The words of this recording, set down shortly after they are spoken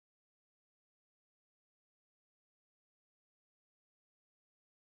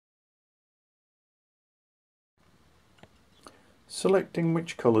Selecting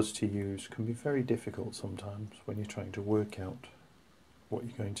which colours to use can be very difficult sometimes when you're trying to work out what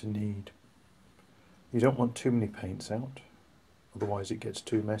you're going to need. You don't want too many paints out, otherwise it gets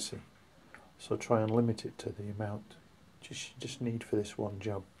too messy. So try and limit it to the amount you just need for this one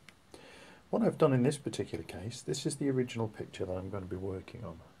job. What I've done in this particular case, this is the original picture that I'm going to be working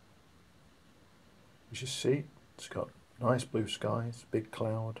on. As you see, it's got nice blue skies, big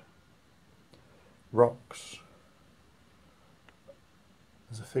cloud, rocks.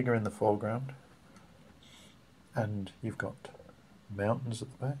 There's a figure in the foreground, and you've got mountains at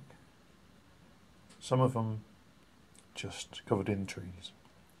the back, some of them just covered in trees.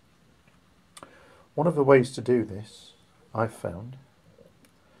 One of the ways to do this, I've found,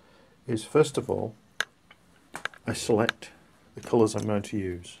 is first of all, I select the colours I'm going to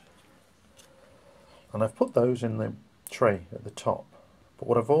use. And I've put those in the tray at the top. But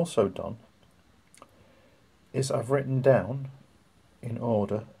what I've also done is I've written down in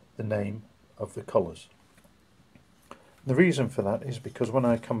order the name of the colours. The reason for that is because when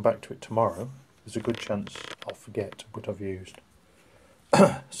I come back to it tomorrow, there's a good chance I'll forget what I've used.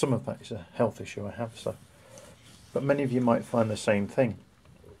 Some of that is a health issue I have, but many of you might find the same thing.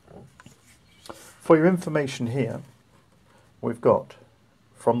 For your information here, we've got,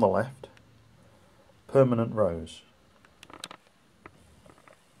 from the left, permanent rose.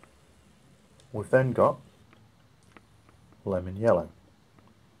 We've then got lemon yellow.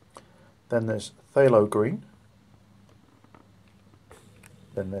 Then there's phthalo green.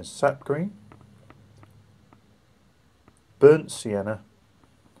 Then there's sap green, burnt sienna,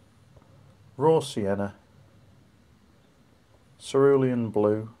 raw sienna, cerulean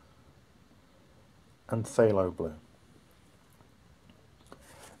blue, and phthalo blue.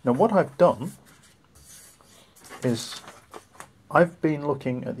 Now what I've done is I've been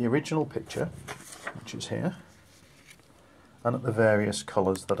looking at the original picture, which is here, and at the various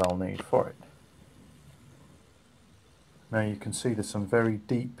colours that I'll need for it. Now you can see there's some very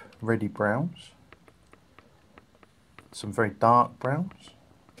deep reddy browns, some very dark browns,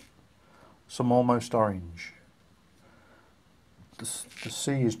 some almost orange. The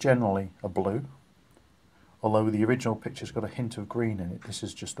sea is generally a blue, although the original picture's got a hint of green in it. This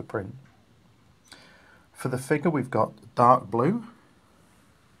is just the print. For the figure we've got dark blue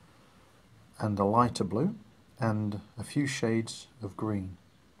and a lighter blue and a few shades of green.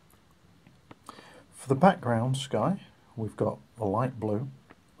 For the background sky we've got a light blue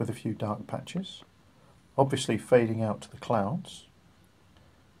with a few dark patches, obviously fading out to the clouds,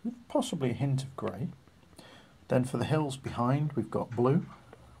 with possibly a hint of grey. Then for the hills behind we've got blue,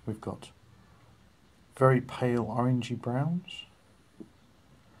 we've got very pale orangey browns,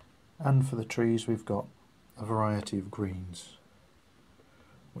 and for the trees we've got a variety of greens,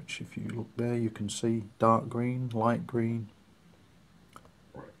 which if you look there you can see dark green, light green,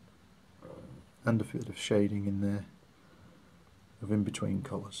 and a bit of shading in there of in-between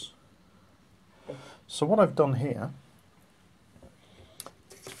colours. So what I've done here,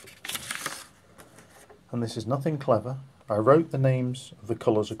 and this is nothing clever, I wrote the names of the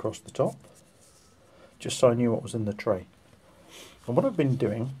colours across the top, just so I knew what was in the tray. And what I've been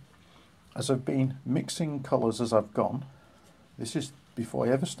doing, as I've been mixing colours as I've gone, this is before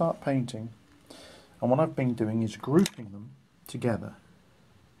I ever start painting, and what I've been doing is grouping them together.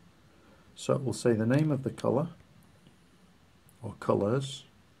 So it will say the name of the colour, or colours,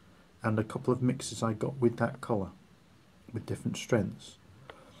 and a couple of mixes I got with that colour, with different strengths.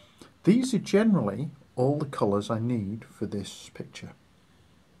 These are generally all the colours I need for this picture.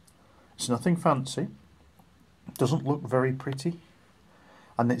 It's nothing fancy, it doesn't look very pretty,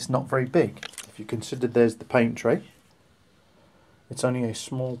 and it's not very big. If you consider there's the paint tray, it's only a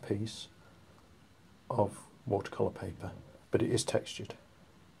small piece of watercolour paper, but it is textured.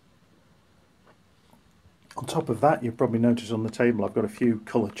 On top of that, you'll probably notice on the table I've got a few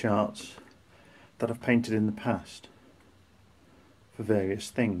colour charts that I've painted in the past for various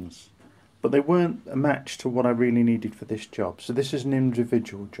things, but they weren't a match to what I really needed for this job, so this is an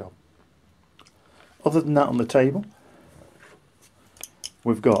individual job. Other than that, on the table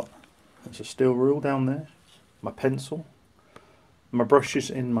we've got, there's a steel rule down there, my pencil, my brushes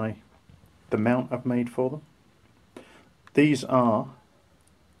in the mount I've made for them. These are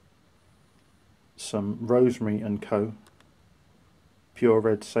some Rosemary & Co. Pure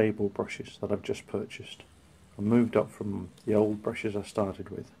Red Sable brushes that I've just purchased. I moved up from the old brushes I started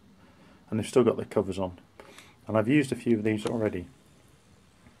with, and they've still got the covers on. And I've used a few of these already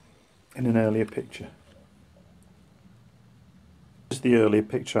in an earlier picture. This is the earlier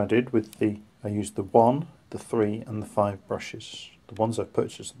picture I did with I used the 1, the 3 and the 5 brushes. The ones I've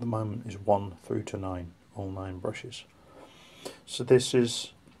purchased at the moment is 1 through to 9, all 9 brushes. So this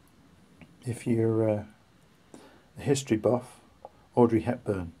is, if you're a history buff, Audrey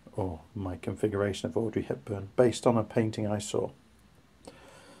Hepburn, or my configuration of Audrey Hepburn, based on a painting I saw.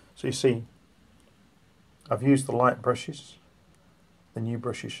 So you see, I've used the light brushes, the new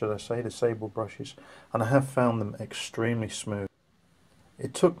brushes should I say, the sable brushes, and I have found them extremely smooth.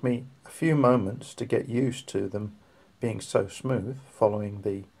 It took me a few moments to get used to them being so smooth, following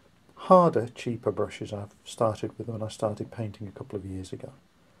the harder, cheaper brushes I've started with when I started painting a couple of years ago.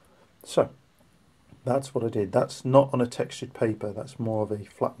 So, that's what I did. That's not on a textured paper, that's more of a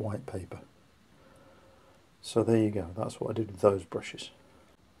flat white paper. So there you go, that's what I did with those brushes.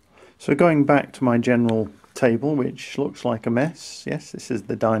 So going back to my general table, which looks like a mess. Yes, this is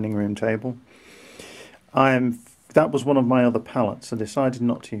the dining room table. That was one of my other palettes. I decided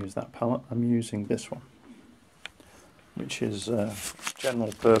not to use that palette. I'm using this one, which is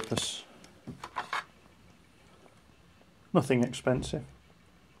general purpose. Nothing expensive.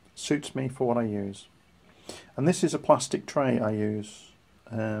 Suits me for what I use. And this is a plastic tray I use.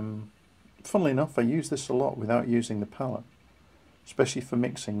 Funnily enough, I use this a lot without using the palette, especially for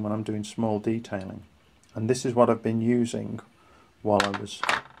mixing when I'm doing small detailing. And this is what I've been using while I was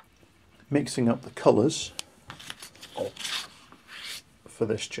mixing up the colours for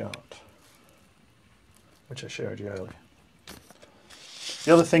this chart, which I showed you earlier.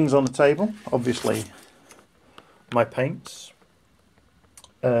 The other things on the table, obviously my paints,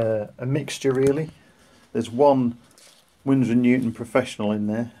 a mixture really. There's one Winsor & Newton Professional in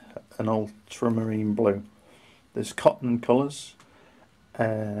there, an ultramarine blue. There's cotton colours,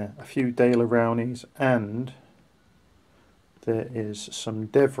 a few Daler Brownies, and there is some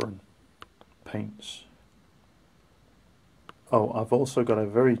Devon paints. Oh, I've also got a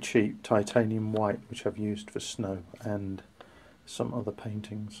very cheap titanium white which I've used for snow and some other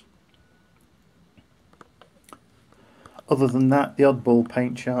paintings. Other than that, the oddball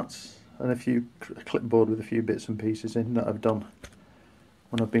paint charts and a clipboard with a few bits and pieces in that I've done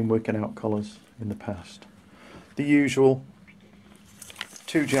when I've been working out colours in the past. The usual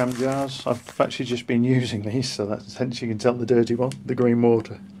 2 jam jars. I've actually just been using these, so that's hence you can tell the dirty one, the green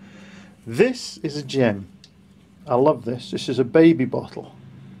water. This is a gem. I love this. This is a baby bottle.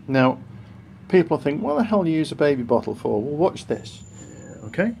 Now, people think, what the hell do you use a baby bottle for? Well, watch this.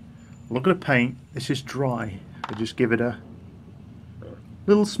 Okay? Look at the paint. This is dry. I just give it a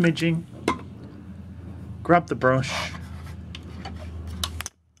little smidging. Grab the brush.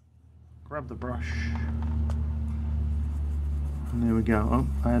 And there we go. Oh,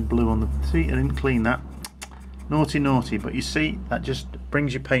 I had blue on the... See, I didn't clean that. Naughty, naughty. But you see, that just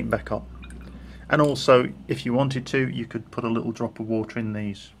brings your paint back up. And also, if you wanted to, you could put a little drop of water in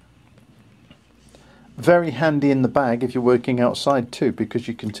these. Very handy in the bag if you're working outside too, because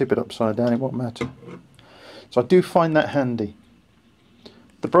you can tip it upside down, it won't matter. So I do find that handy.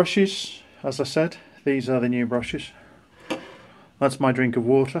 The brushes, as I said, these are the new brushes. That's my drink of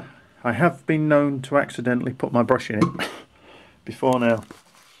water. I have been known to accidentally put my brush in it before now.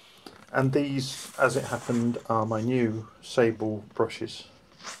 And these, as it happened, are my new sable brushes,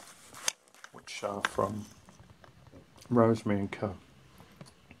 which are from Rosemary & Co.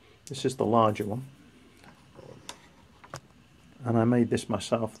 This is the larger one. And I made this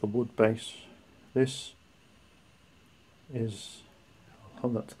myself, the wood base. This is, I'll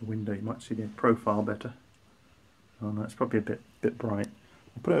hold that to the window, you might see the profile better. Oh no, it's probably a bit bright.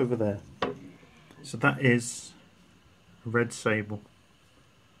 I'll put it over there. So that is a red sable.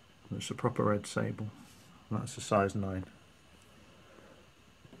 It's a proper red sable. And that's a size 9.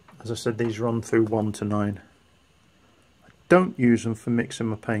 As I said, these run through 1 to 9. I don't use them for mixing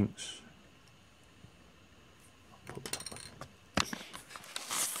my paints.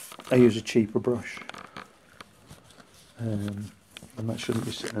 I use a cheaper brush, and that shouldn't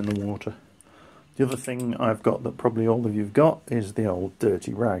be sitting in the water. The other thing I've got that probably all of you've got is the old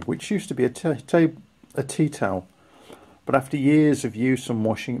dirty rag, which used to be a tea towel, but after years of use and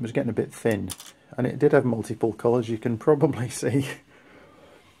washing it was getting a bit thin, and it did have multiple colours, you can probably see.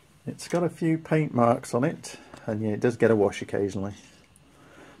 It's got a few paint marks on it, and yeah, it does get a wash occasionally.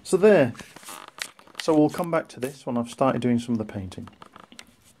 So there. So we'll come back to this when I've started doing some of the painting.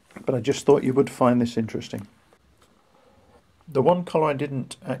 But I just thought you would find this interesting. The one colour I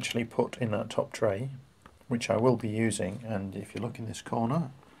didn't actually put in that top tray, which I will be using, and if you look in this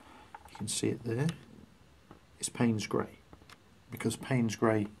corner, you can see it there, is Payne's Grey. Because Payne's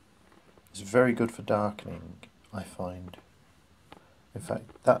Grey is very good for darkening, I find. In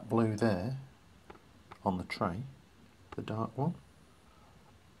fact, that blue there on the tray, the dark one,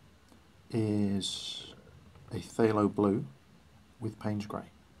 is a phthalo blue with Payne's Grey.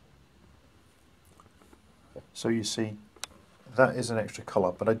 So you see, that is an extra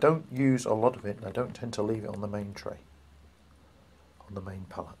colour, but I don't use a lot of it, and I don't tend to leave it on the main tray, on the main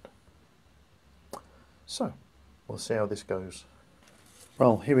palette. So, we'll see how this goes.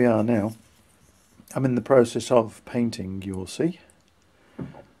 Well, here we are now. I'm in the process of painting, you will see.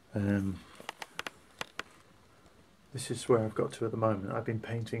 This is where I've got to at the moment. I've been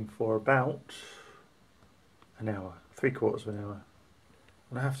painting for about an hour, 3/4 of an hour.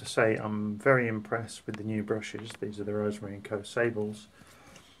 And I have to say, I'm very impressed with the new brushes. These are the Rosemary & Co. Sables.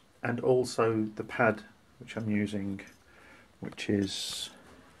 And also the pad which I'm using, which is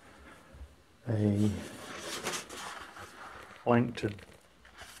a Langton,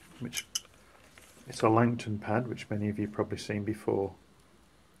 which it's a Langton pad, which many of you have probably seen before.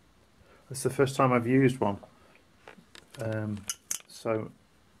 It's the first time I've used one. So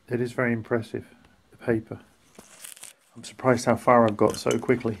it is very impressive, the paper. I'm surprised how far I've got so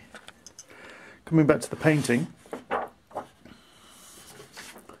quickly. Coming back to the painting,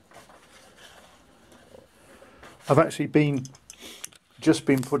 I've actually just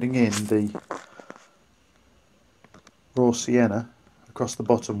been putting in the raw sienna across the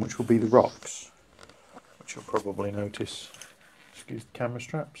bottom, which will be the rocks, which you'll probably notice. Excuse the camera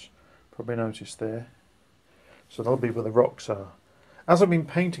straps. Probably notice there. So that'll be where the rocks are. As I've been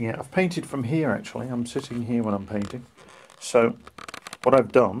painting it, I've painted from here actually. I'm sitting here when I'm painting. So what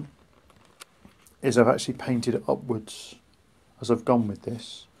I've done is I've actually painted it upwards as I've gone with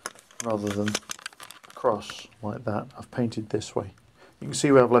this, rather than across like that. I've painted this way. You can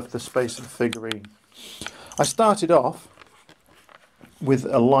see where I've left the space of the figurine. I started off with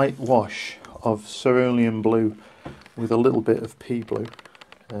a light wash of cerulean blue with a little bit of pea blue,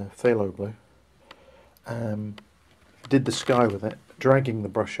 phthalo blue. Did the sky with it, dragging the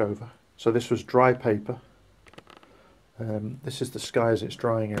brush over. So this was dry paper. This is the sky as it's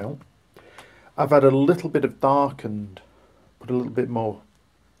drying out. I've had a little bit of darkened, put a little bit more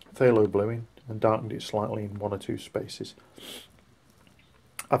phthalo blue in and darkened it slightly in one or two spaces.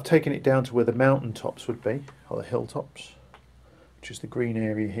 I've taken it down to where the mountain tops would be, or the hilltops, which is the green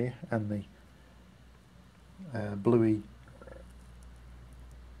area here, and the bluey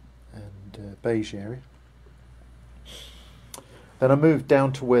and beige area. Then I moved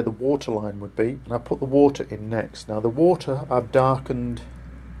down to where the water line would be, and I put the water in next. Now the water I've darkened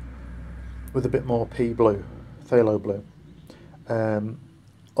with a bit more pea blue, phthalo blue.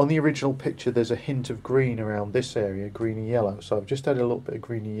 On the original picture there's a hint of green around this area, greeny yellow, so I've just added a little bit of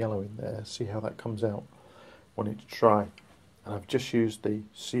greeny yellow in there, see how that comes out when it's dry. And I've just used the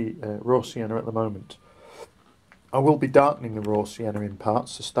raw sienna at the moment. I will be darkening the raw sienna in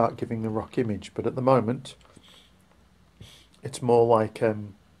parts to start giving the rock image, but at the moment it's more like a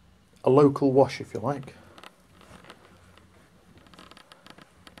local wash, if you like.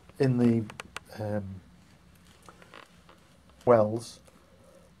 In the wells,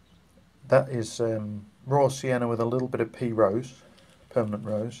 that is raw sienna with a little bit of pea rose, permanent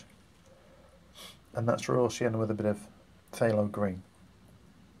rose, and that's raw sienna with a bit of phthalo green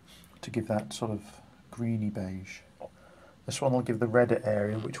to give that sort of greeny beige. This one will give the redder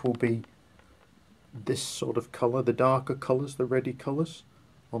area, which will be this sort of colour, the darker colours, the reddy colours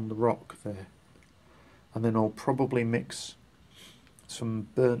on the rock there. And then I'll probably mix some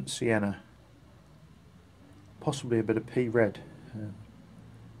burnt sienna, possibly a bit of pea red,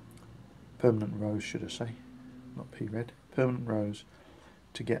 permanent rose should I say, not pea red, permanent rose,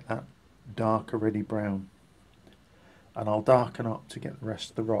 to get that darker reddy brown. And I'll darken up to get the rest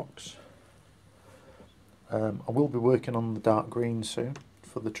of the rocks. I will be working on the dark green soon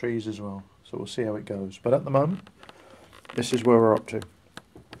for the trees as well, so we'll see how it goes. But at the moment, this is where we're up to.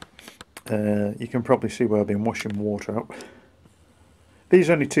 You can probably see where I've been washing water up. These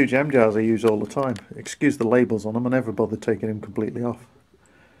are only 2 jam jars I use all the time. Excuse the labels on them, I never bother taking them completely off.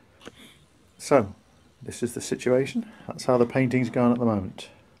 So, this is the situation. That's how the painting's going at the moment.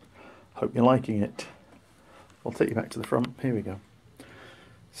 Hope you're liking it. I'll take you back to the front. Here we go.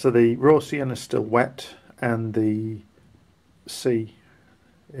 So the raw sienna is still wet, and the sea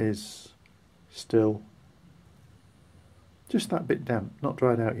is still just that bit damp, not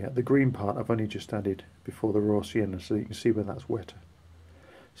dried out yet. The green part I've only just added before the raw sienna, so you can see where that's wetter.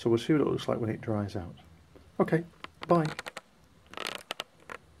 So we'll see what it looks like when it dries out. Okay, bye.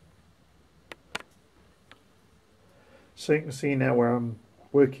 So you can see now where I'm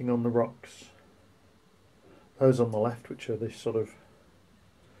working on the rocks. Those on the left, which are this sort of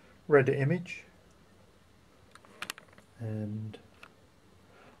redder image. And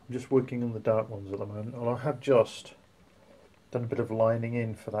I'm just working on the dark ones at the moment. And I have just done a bit of lining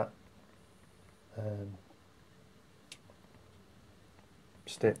in for that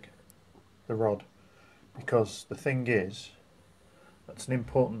stick, the rod, because the thing is, That's an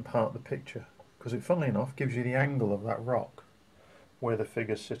important part of the picture, because it, funnily enough, gives you the angle of that rock where the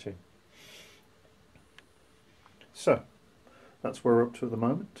figure's sitting. So, that's where we're up to at the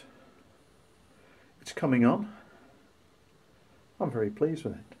moment. It's coming on. I'm very pleased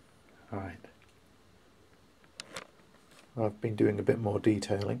with it. Alright. I've been doing a bit more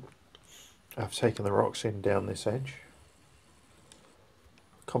detailing. I've taken the rocks in down this edge.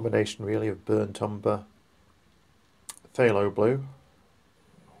 A combination really of burnt umber, phthalo blue,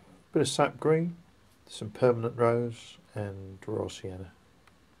 bit of sap green, some permanent rose and raw sienna.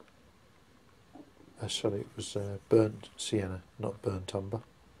 Sorry, it was burnt sienna, not burnt umber.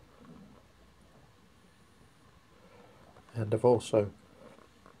 And I've also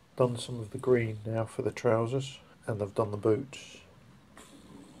done some of the green now for the trousers, and I've done the boots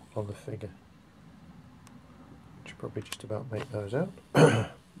on the figure. Should probably just about make those out.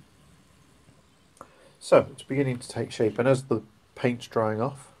 So it's beginning to take shape, and as the paint's drying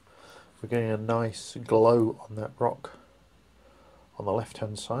off, we're getting a nice glow on that rock on the left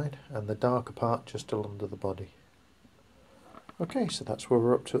hand side, and the darker part just still under the body. Okay, so that's where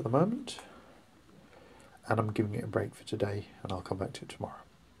we're up to at the moment, and I'm giving it a break for today, and I'll come back to it tomorrow.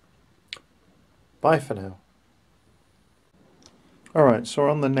 Bye for now. Alright, so we're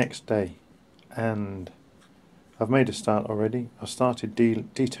on the next day, and I've made a start already. I started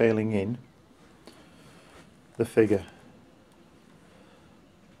detailing in the figure.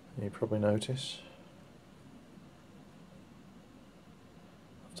 You probably notice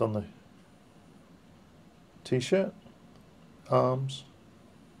I've done the t-shirt, arms,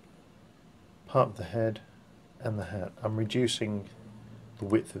 part of the head and the hat. I'm reducing the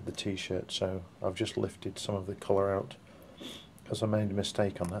width of the t-shirt, so I've just lifted some of the colour out because I made a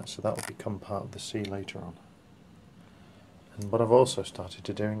mistake on that, so that will become part of the C later on. And what I've also started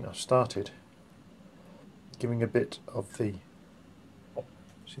to doing, I've started giving a bit of the,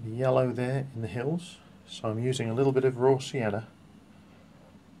 see the yellow there in the hills, so I'm using a little bit of raw sienna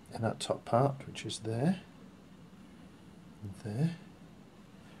in that top part, which is there and there,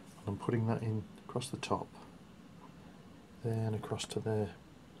 and I'm putting that in across the top there and across to there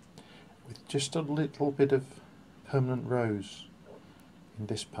with just a little bit of permanent rose in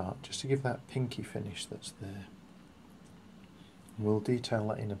this part, just to give that pinky finish that's there. And we'll detail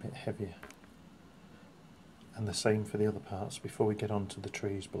that in a bit heavier, and the same for the other parts before we get on to the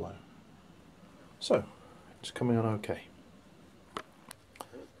trees below. So it's coming on okay.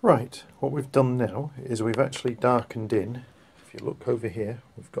 Right, what we've done now is we've actually darkened in. If you look over here,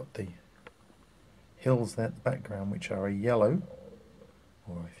 we've got the hills there at the background, which are a yellow,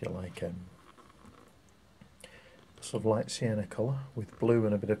 or if you like sort of light sienna colour with blue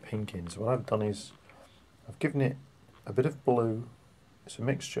and a bit of pink in. So what I've done is I've given it a bit of blue. It's a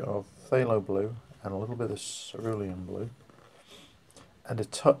mixture of phthalo blue and a little bit of cerulean blue and a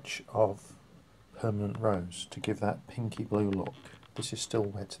touch of permanent rose to give that pinky blue look. This is still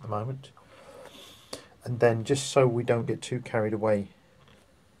wet at the moment. And then, just so we don't get too carried away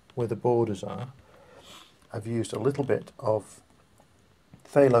where the borders are, I've used a little bit of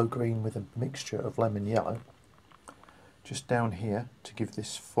phthalo green with a mixture of lemon yellow just down here to give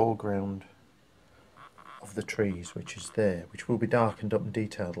this foreground of the trees, which is there, which will be darkened up and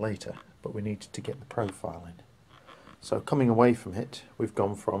detailed later, but we needed to get the profile in. So coming away from it, we've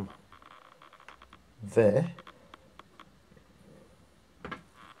gone from there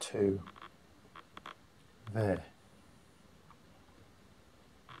to there.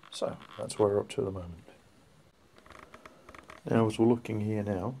 So that's where we're up to at the moment. Now as we're looking here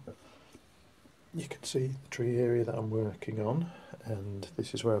now, you can see the tree area that I'm working on, and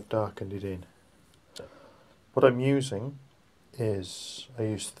this is where I've darkened it in. What I'm using is, I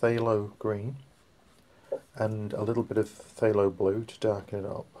use phthalo green and a little bit of phthalo blue to darken it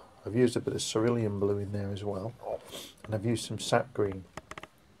up. I've used a bit of cerulean blue in there as well, and I've used some sap green.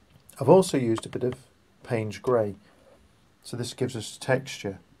 I've also used a bit of Payne's grey, so this gives us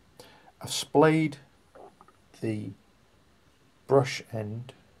texture. I've splayed the brush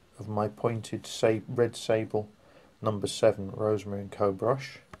end of my pointed red sable number 7 Rosemary & Co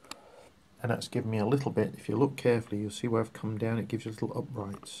brush, and that's given me a little bit, if you look carefully you'll see where I've come down, it gives you little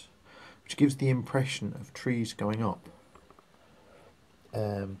uprights, which gives the impression of trees going up.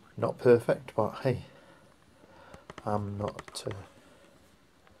 Not perfect, but hey, I'm not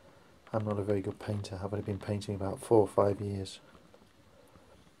a very good painter. I've only been painting about 4 or 5 years.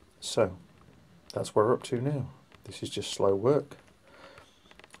 So that's where we're up to now. This is just slow work.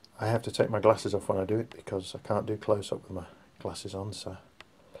 I have to take my glasses off when I do it because I can't do close-up with my glasses on, so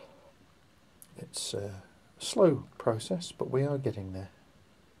it's a slow process, but we are getting there.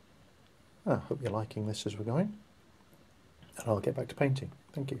 I hope you're liking this as we're going. and I'll get back to painting.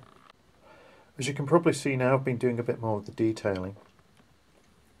 Thank you. As you can probably see now, I've been doing a bit more of the detailing.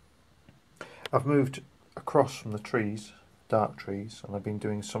 I've moved across from the trees, dark trees, and I've been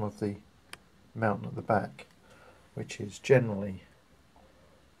doing some of the mountain at the back, which is generally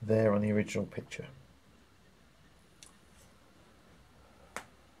there on the original picture.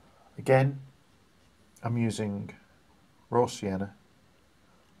 Again, I'm using raw sienna,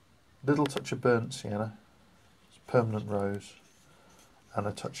 little touch of burnt sienna, permanent rose, and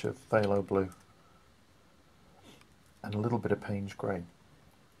a touch of phthalo blue, and a little bit of Payne's grey.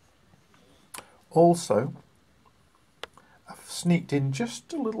 Also, I've sneaked in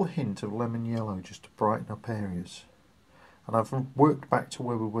just a little hint of lemon yellow just to brighten up areas. And I've worked back to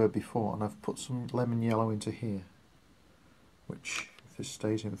where we were before, and I've put some lemon yellow into here, which, if this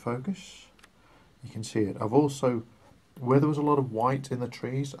stays in focus, you can see it. I've also, where there was a lot of white in the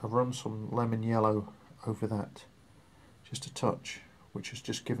trees, I've run some lemon yellow over that, just a touch, which has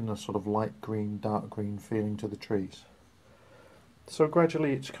just given a sort of light green, dark green feeling to the trees. So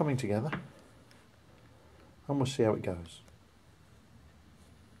gradually it's coming together, and we'll see how it goes.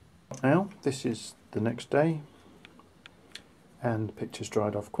 Now, this is the next day, and the picture's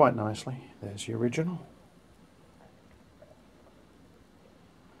dried off quite nicely. There's the original,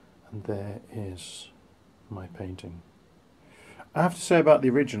 and there is my painting. I have to say about the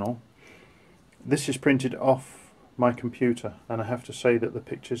original, this is printed off my computer, and I have to say that the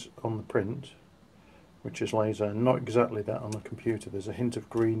pictures on the print, which is laser, are not exactly that on the computer. There's a hint of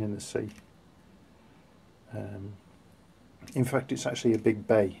green in the sea. In fact, it's actually a big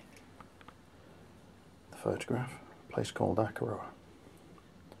bay, the photograph, a place called Watercolour.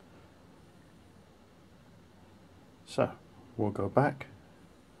 So, we'll go back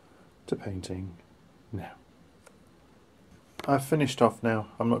to painting now. I've finished off now.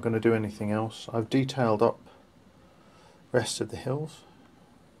 I'm not going to do anything else. I've detailed up the rest of the hills,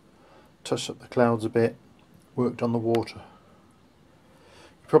 touched up the clouds a bit, worked on the water.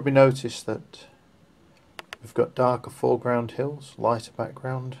 You probably noticed that we've got darker foreground hills, lighter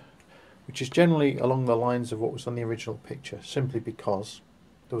background, which is generally along the lines of what was on the original picture, simply because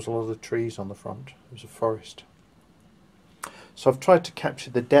there was a lot of trees on the front. It was a forest. So I've tried to capture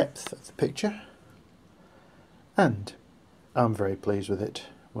the depth of the picture, and I'm very pleased with it.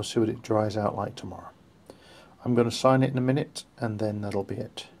 We'll see what it dries out like tomorrow. I'm going to sign it in a minute, and then that'll be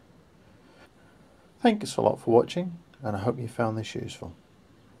it. Thanks a lot for watching, and I hope you found this useful.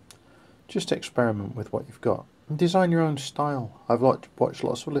 Just experiment with what you've got and design your own style. I've watched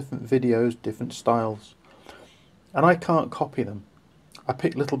lots of different videos, different styles, and I can't copy them. I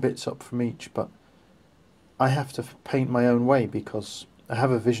pick little bits up from each, but I have to paint my own way because I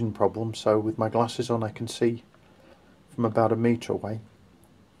have a vision problem, so with my glasses on I can see from about 1 metre away.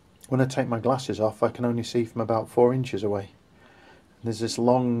 When I take my glasses off I can only see from about 4 inches away. There's this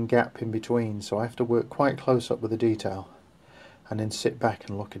long gap in between, so I have to work quite close up with the detail and then sit back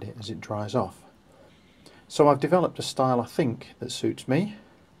and look at it as it dries off. So I've developed a style I think that suits me.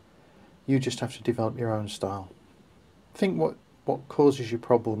 You just have to develop your own style. Think what causes you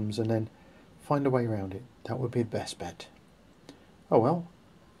problems and then find a way around it. That would be the best bet. Oh well,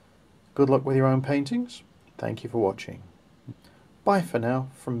 good luck with your own paintings. Thank you for watching. Bye for now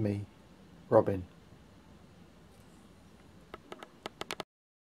from me, Robin.